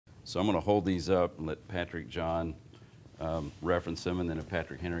So I'm going to hold these up and let Patrick John reference them, and then if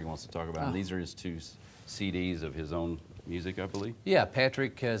Patrick Henry wants to talk about them. These are his two CDs of his own music, I believe. Yeah,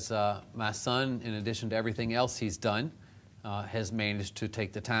 Patrick has, my son, in addition to everything else he's done, has managed to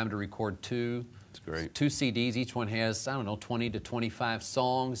take the time to record two CDs. Each one has, I don't know, 20 to 25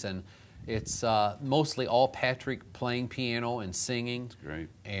 songs, and it's mostly all Patrick playing piano and singing. That's great.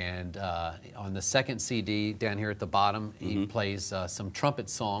 And on the second CD, down here at the bottom, he plays some trumpet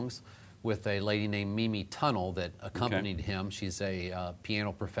songs with a lady named Mimi Tunnell that accompanied him. She's a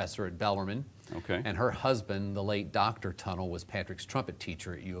piano professor at Bellarmine. Okay. And her husband, the late Dr. Tunnell, was Patrick's trumpet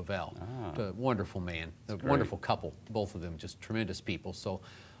teacher at U of L. A wonderful man, a wonderful couple, both of them, just tremendous people. So,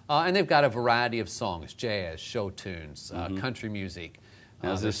 and they've got a variety of songs: jazz, show tunes, country music.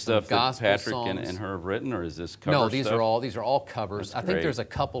 Now, is this stuff that Patrick and her have written, or is this cover No, stuff? these are all covers. That's I think great. there's a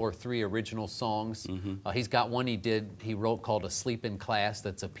couple or three original songs. He's got one he wrote called "Asleep in Class."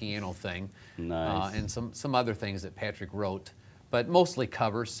 That's a piano thing. Nice. And some other things that Patrick wrote, but mostly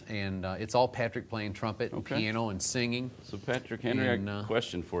covers. And it's all Patrick playing trumpet and piano and singing. So Patrick Henry, I have a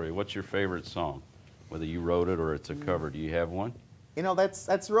question for you. What's your favorite song? Whether you wrote it or it's a cover, do you have one? You know,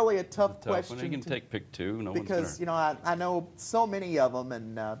 that's really a tough question. You can pick two. No because you know I know so many of them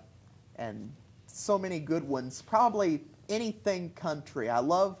and so many good ones. Probably anything country. I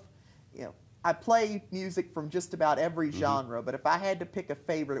love, you know, I play music from just about every genre, but if I had to pick a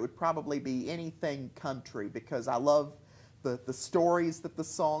favorite, it would probably be anything country, because I love the stories that the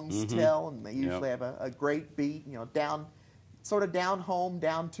songs tell, and they usually have a great beat. You know, sort of down home,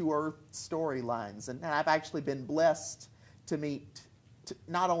 down to earth storylines, and I've actually been blessed to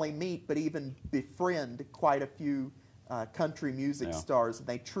not only meet, but even befriend quite a few country music stars. And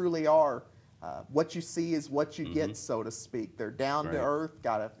they truly are, what you see is what you get, so to speak. They're down to earth,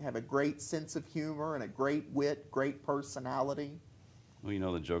 got to have a great sense of humor and a great wit, great personality. Well, you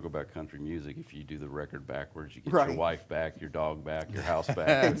know the joke about country music, if you do the record backwards, you get your wife back, your dog back, your house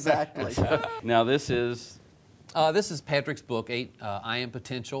back. Exactly. Now this is Patrick's book, I Am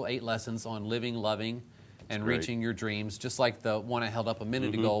Potential, 8 Lessons on Living, Loving, and Reaching Your Dreams, just like the one I held up a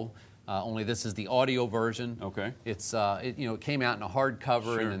minute ago, only this is the audio version. Okay. It's it came out in a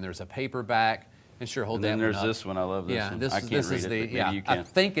hardcover, and then there's a paperback. And hold that one up. And then there's this one. I love this one. This, I can't this read is it, the but maybe you can. I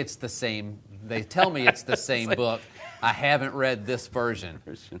think it's the same. They tell me it's the same book. I haven't read this version.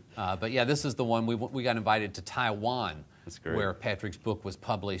 But yeah, this is the one we got invited to Taiwan. That's great. Where Patrick's book was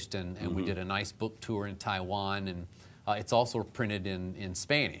published, and we did a nice book tour in Taiwan, and it's also printed in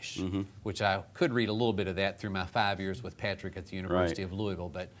Spanish, which I could read a little bit of that through my 5 years with Patrick at the University of Louisville.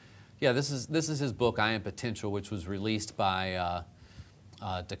 But yeah, this is his book, I Am Potential, which was released by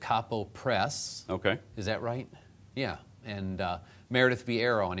Da Capo Press. Okay. Is that right? Yeah. And Meredith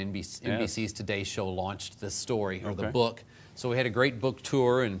Vieira on NBC's Today Show launched this story, or the book. So we had a great book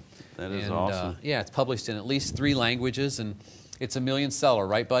tour, and that is awesome. Yeah, it's published in at least 3 languages, and it's a million seller,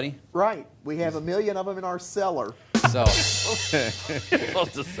 right, buddy? Right. We have 1 million of them in our cellar. So, You're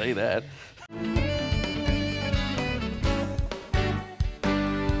supposed to say that.